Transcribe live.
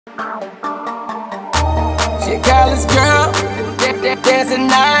She a college girl, dancing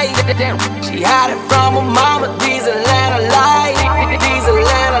night. She hide it from her mama. These Atlanta lights, these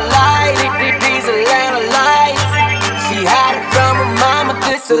Atlanta lights, these Atlanta lights. She hide it from her mama.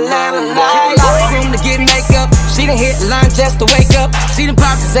 This Atlanta lights. Room to get makeup. She done hit line just to wake up. She done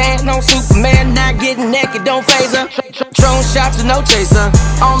popped his hand on Superman. Not getting naked, don't phase her. Throwing shots with no chaser.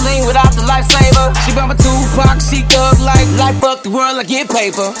 On lean without the lifesaver. She bump a Tupac, she thug like fuck the world, I get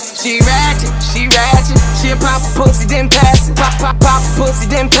paper. She ratchet, she ratchet. She'll pop a pussy, then pass it. Pop a pussy,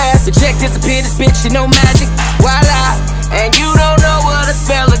 then pass it. Check disappear, this bitch, she no magic. Voila, and you don't know what a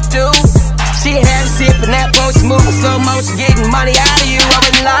speller do. She had a sip in that potion, moving slow motion, getting money out of you. I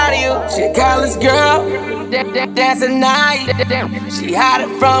wouldn't lie to you. She a college girl, dancing night. She hide it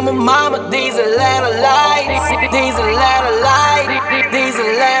from her mama. These Atlanta lights, these Atlanta lights, these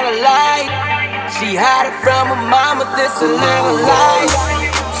Atlanta lights. She hide it from her mama. This Atlanta lights.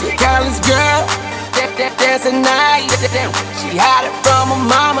 She a college girl, dancing night. She hide it from her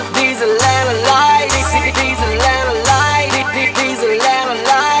mama. These Atlanta lights, these Atlanta lights, these Atlanta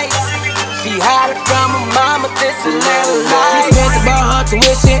lights. She hide it from her mama, this Atlanta life. She spent about her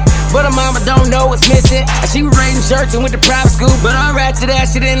tuition, but her mama don't know what's missing. And she was raised in church and went to private school, but her ratchet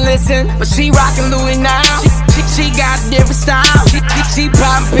ass, she didn't listen. But she rockin' Louis now, she got a different style. She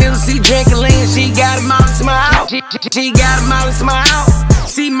poppin' pills, she drinkin' lean, she got a Molly smile. She got a Molly smile,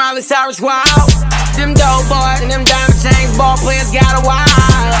 she Miley Cyrus wild. Them dope boys and them diamond chains, ball players got a wild.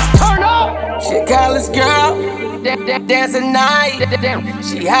 Turn up! She a college girl, dancing night.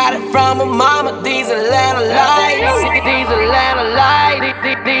 She hide it from her mama. These Atlanta lights, these Atlanta lights,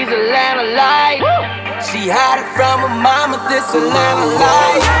 these Atlanta lights. She hide it from her mama. This Atlanta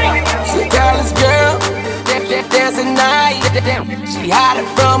light. She a college girl, dancing night. She hide it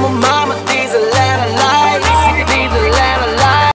from her mama. These Atlanta lights, these Atlanta lights.